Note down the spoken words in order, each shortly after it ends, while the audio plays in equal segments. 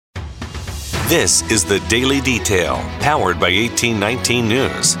This is the Daily Detail, powered by 1819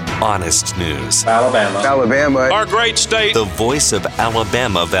 News. Honest news. Alabama. Our great state. The voice of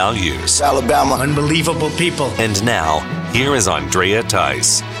Alabama values. Alabama. Unbelievable people. And now, here is Andrea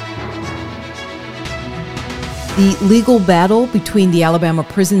Tice. The legal battle between the Alabama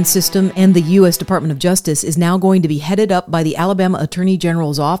prison system and the U.S. Department of Justice is now going to be headed up by the Alabama Attorney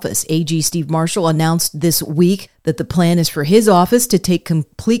General's office. AG Steve Marshall announced this week that the plan is for his office to take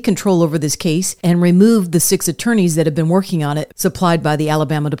complete control over this case and remove the 6 attorneys that have been working on it, supplied by the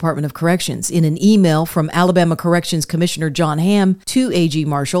Alabama Department of Corrections. In an email from Alabama Corrections Commissioner John Hamm to AG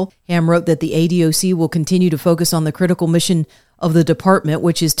Marshall, Hamm wrote that the ADOC will continue to focus on the critical mission of the department,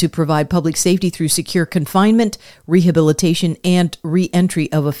 which is to provide public safety through secure confinement, rehabilitation, and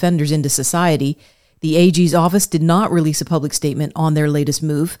re-entry of offenders into society. The AG's office did not release a public statement on their latest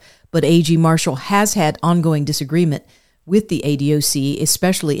move, but AG Marshall has had ongoing disagreement with the ADOC,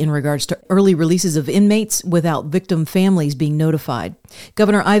 especially in regards to early releases of inmates without victim families being notified.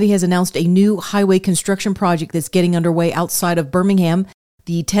 Governor Ivey has announced a new highway construction project that's getting underway outside of Birmingham.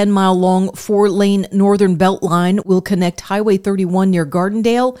 The 10-mile-long 4-lane Northern Beltline will connect Highway 31 near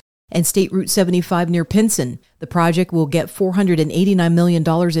Gardendale and State Route 75 near Pinson. The project will get $489 million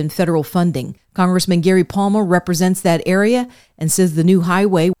in federal funding. Congressman Gary Palmer represents that area and says the new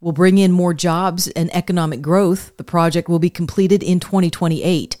highway will bring in more jobs and economic growth. The project will be completed in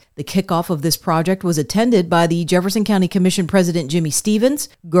 2028. The kickoff of this project was attended by the Jefferson County Commission President Jimmy Stevens,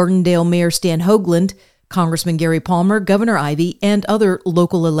 Gardendale Mayor Stan Hoagland, Congressman Gary Palmer, Governor Ivey, and other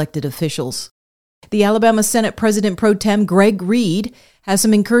local elected officials. The Alabama Senate President Pro Tem Greg Reed has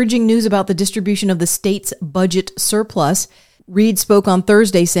some encouraging news about the distribution of the state's budget surplus. Reed spoke on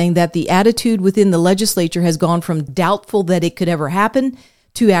Thursday saying that the attitude within the legislature has gone from doubtful that it could ever happen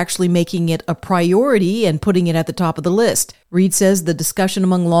to actually making it a priority and putting it at the top of the list. Reed says the discussion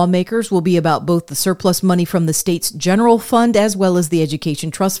among lawmakers will be about both the surplus money from the state's general fund as well as the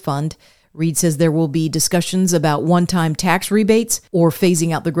Education Trust Fund. Reed says there will be discussions about one-time tax rebates or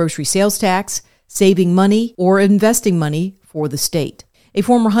phasing out the grocery sales tax, saving money, or investing money for the state. A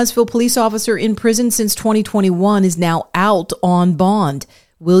former Huntsville police officer in prison since 2021 is now out on bond.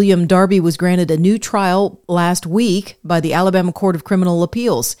 William Darby was granted a new trial last week by the Alabama Court of Criminal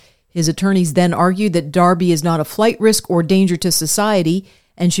Appeals. His attorneys then argued that Darby is not a flight risk or danger to society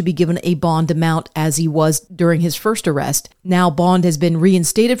and should be given a bond amount as he was during his first arrest. Now bond has been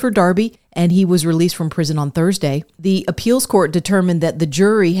reinstated for Darby, and he was released from prison on Thursday. The appeals court determined that the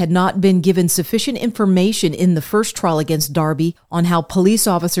jury had not been given sufficient information in the first trial against Darby on how police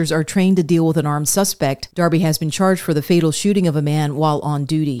officers are trained to deal with an armed suspect. Darby has been charged for the fatal shooting of a man while on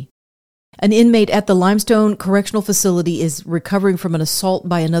duty. An inmate at the Limestone Correctional Facility is recovering from an assault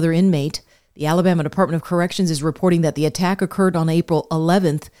by another inmate. The Alabama Department of Corrections is reporting that the attack occurred on April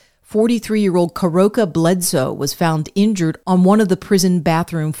 11th. 43-year-old Karoka Bledsoe was found injured on one of the prison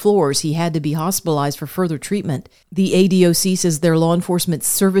bathroom floors. He had to be hospitalized for further treatment. The ADOC says their Law Enforcement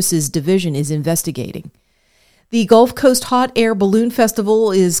Services Division is investigating. The Gulf Coast Hot Air Balloon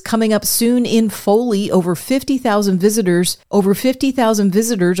Festival is coming up soon in Foley. Over 50,000 visitors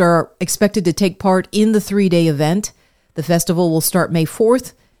are expected to take part in the 3-day event. The festival will start May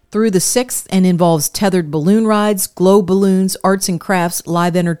 4th through the 6th and involves tethered balloon rides, glow balloons, arts and crafts,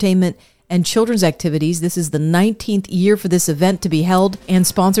 live entertainment, and children's activities. This is the 19th year for this event to be held and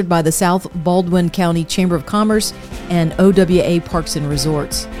sponsored by the South Baldwin County Chamber of Commerce and OWA Parks and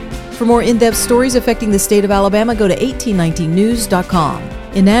Resorts. For more in-depth stories affecting the state of Alabama, go to 1819news.com.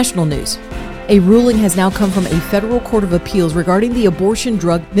 In national news, a ruling has now come from a federal court of appeals regarding the abortion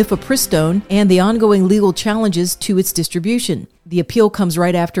drug mifepristone and the ongoing legal challenges to its distribution. The appeal comes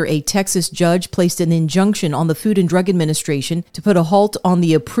right after a Texas judge placed an injunction on the Food and Drug Administration to put a halt on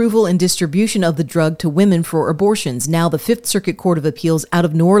the approval and distribution of the drug to women for abortions. Now the Fifth Circuit Court of Appeals out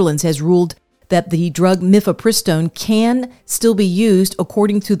of New Orleans has ruled that the drug mifepristone can still be used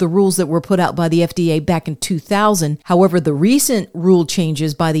according to the rules that were put out by the FDA back in 2000. However, the recent rule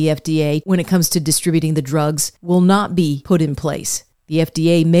changes by the FDA when it comes to distributing the drugs will not be put in place. The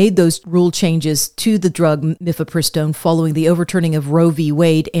FDA made those rule changes to the drug mifepristone following the overturning of Roe v.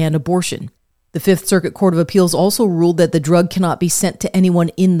 Wade and abortion. The Fifth Circuit Court of Appeals also ruled that the drug cannot be sent to anyone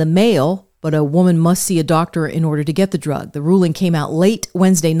in the mail, but a woman must see a doctor in order to get the drug. The ruling came out late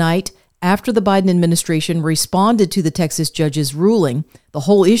Wednesday night after the Biden administration responded to the Texas judge's ruling. The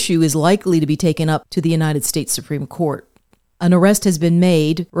whole issue is likely to be taken up to the United States Supreme Court. An arrest has been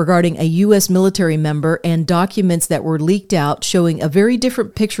made regarding a U.S. military member and documents that were leaked out showing a very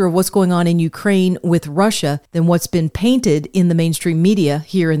different picture of what's going on in Ukraine with Russia than what's been painted in the mainstream media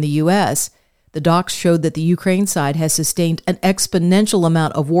here in the U.S. The docs showed that the Ukraine side has sustained an exponential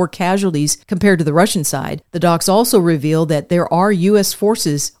amount of war casualties compared to the Russian side. The docs also reveal that there are U.S.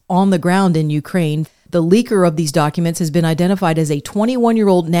 forces on the ground in Ukraine. The leaker of these documents has been identified as a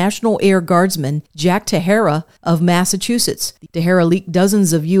 21-year-old National Air Guardsman, Jack Tahara of Massachusetts. Tahara leaked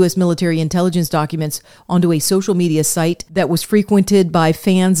dozens of U.S. military intelligence documents onto a social media site that was frequented by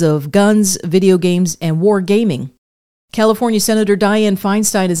fans of guns, video games, and war gaming. California Senator Dianne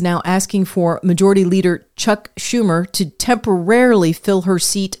Feinstein is now asking for Majority Leader Chuck Schumer to temporarily fill her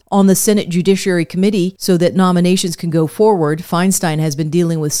seat on the Senate Judiciary Committee so that nominations can go forward. Feinstein has been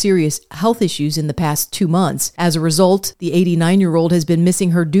dealing with serious health issues in the past 2 months. As a result, the 89-year-old has been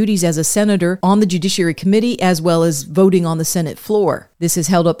missing her duties as a senator on the Judiciary Committee as well as voting on the Senate floor. This has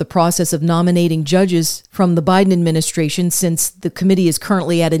held up the process of nominating judges from the Biden administration since the committee is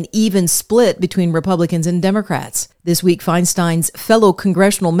currently at an even split between Republicans and Democrats. This week, Feinstein's fellow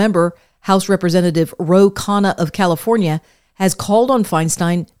congressional member, House Representative Ro Khanna of California, has called on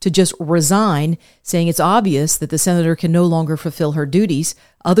Feinstein to just resign, saying it's obvious that the senator can no longer fulfill her duties.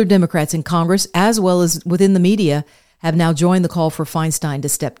 Other Democrats in Congress, as well as within the media, have now joined the call for Feinstein to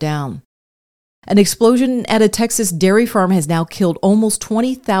step down. An explosion at a Texas dairy farm has now killed almost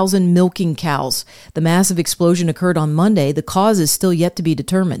 20,000 milking cows. The massive explosion occurred on Monday. The cause is still yet to be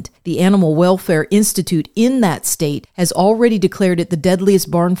determined. The Animal Welfare Institute in that state has already declared it the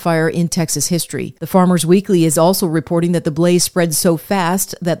deadliest barn fire in Texas history. The Farmers Weekly is also reporting that the blaze spread so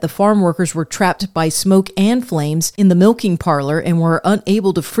fast that the farm workers were trapped by smoke and flames in the milking parlor and were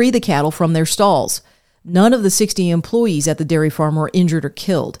unable to free the cattle from their stalls. None of the 60 employees at the dairy farm were injured or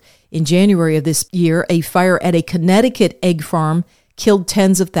killed. In January of this year, a fire at a Connecticut egg farm killed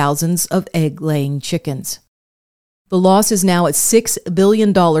tens of thousands of egg-laying chickens. The loss is now at $6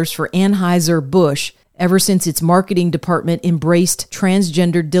 billion for Anheuser-Busch ever since its marketing department embraced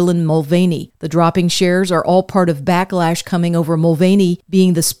transgender Dylan Mulvaney. The dropping shares are all part of backlash coming over Mulvaney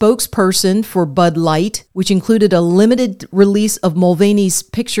being the spokesperson for Bud Light, which included a limited release of Mulvaney's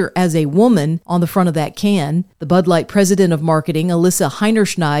picture as a woman on the front of that can. The Bud Light president of marketing, Alyssa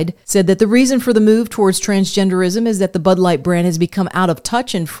Heinerschneid, said that the reason for the move towards transgenderism is that the Bud Light brand has become out of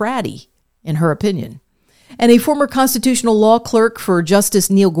touch and fratty, in her opinion. And a former constitutional law clerk for Justice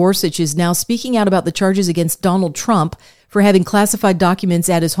Neil Gorsuch is now speaking out about the charges against Donald Trump for having classified documents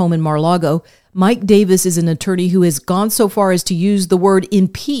at his home in Mar-a-Lago. Mike Davis is an attorney who has gone so far as to use the word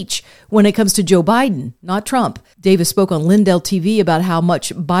impeach when it comes to Joe Biden, not Trump. Davis spoke on Lindell TV about how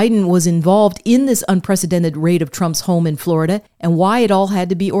much Biden was involved in this unprecedented raid of Trump's home in Florida and why it all had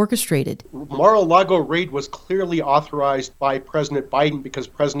to be orchestrated. Mar-a-Lago raid was clearly authorized by President Biden because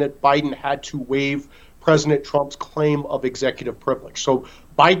President Biden had to waive President Trump's claim of executive privilege. So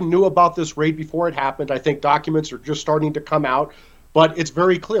Biden knew about this raid before it happened. I think documents are just starting to come out, but it's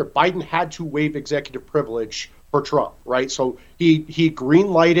very clear Biden had to waive executive privilege for Trump, right? So he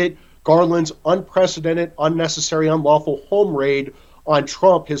green-lighted Garland's unprecedented, unnecessary, unlawful home raid on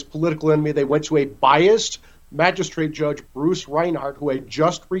Trump, his political enemy. They went to a biased magistrate judge, Bruce Reinhart, who had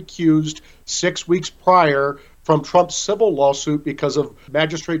just recused 6 weeks prior from Trump's civil lawsuit because of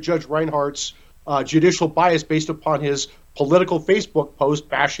Magistrate Judge Reinhart's judicial bias based upon his political Facebook post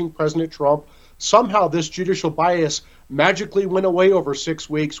bashing President Trump. Somehow this judicial bias magically went away over 6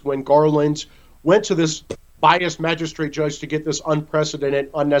 weeks when Garland went to this biased magistrate judge to get this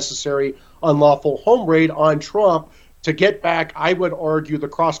unprecedented, unnecessary, unlawful home raid on Trump to get back, I would argue, the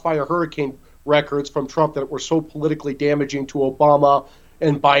Crossfire Hurricane records from Trump that were so politically damaging to Obama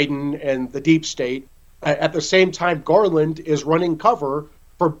and Biden and the deep state. At the same time, Garland is running cover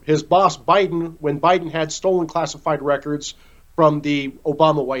for his boss, Biden, when Biden had stolen classified records from the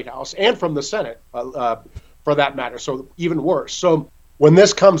Obama White House and from the Senate, for that matter. So even worse. So when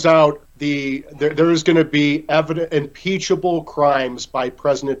this comes out, there is going to be evident, impeachable crimes by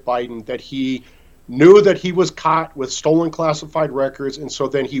President Biden that he knew that he was caught with stolen classified records, and so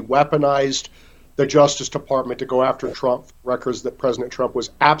then he weaponized the Justice Department to go after Trump records that President Trump was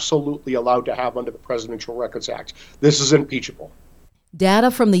absolutely allowed to have under the Presidential Records Act. This is impeachable.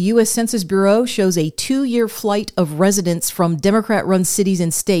 Data from the U.S. Census Bureau shows a 2-year flight of residents from Democrat-run cities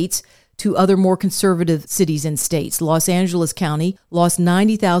and states to other more conservative cities and states. Los Angeles County lost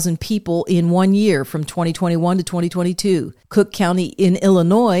 90,000 people in 1 year from 2021 to 2022. Cook County in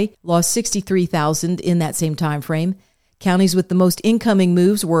Illinois lost 63,000 in that same time frame. Counties with the most incoming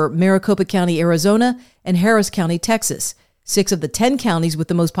moves were Maricopa County, Arizona, and Harris County, Texas. 6 of the 10 counties with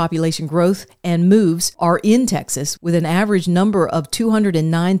the most population growth and moves are in Texas, with an average number of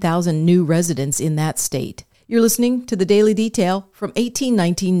 209,000 new residents in that state. You're listening to The Daily Detail from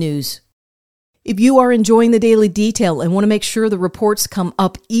 1819 News. If you are enjoying the Daily Detail and want to make sure the reports come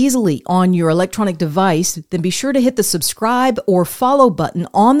up easily on your electronic device, then be sure to hit the subscribe or follow button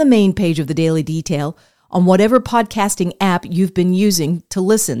on the main page of the Daily Detail on whatever podcasting app you've been using to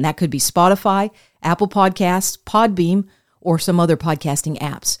listen. That could be Spotify, Apple Podcasts, Podbeam, or some other podcasting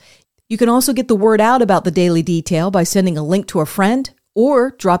apps. You can also get the word out about the Daily Detail by sending a link to a friend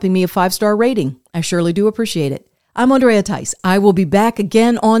or dropping me a 5-star rating. I surely do appreciate it. I'm Andrea Tice. I will be back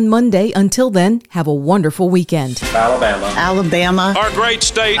again on Monday. Until then, have a wonderful weekend. Alabama. Our great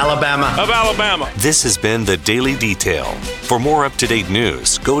state. Alabama. Of Alabama. This has been the Daily Detail. For more up-to-date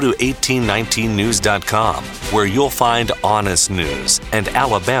news, go to 1819news.com, where you'll find honest news and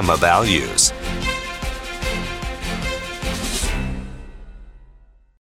Alabama values.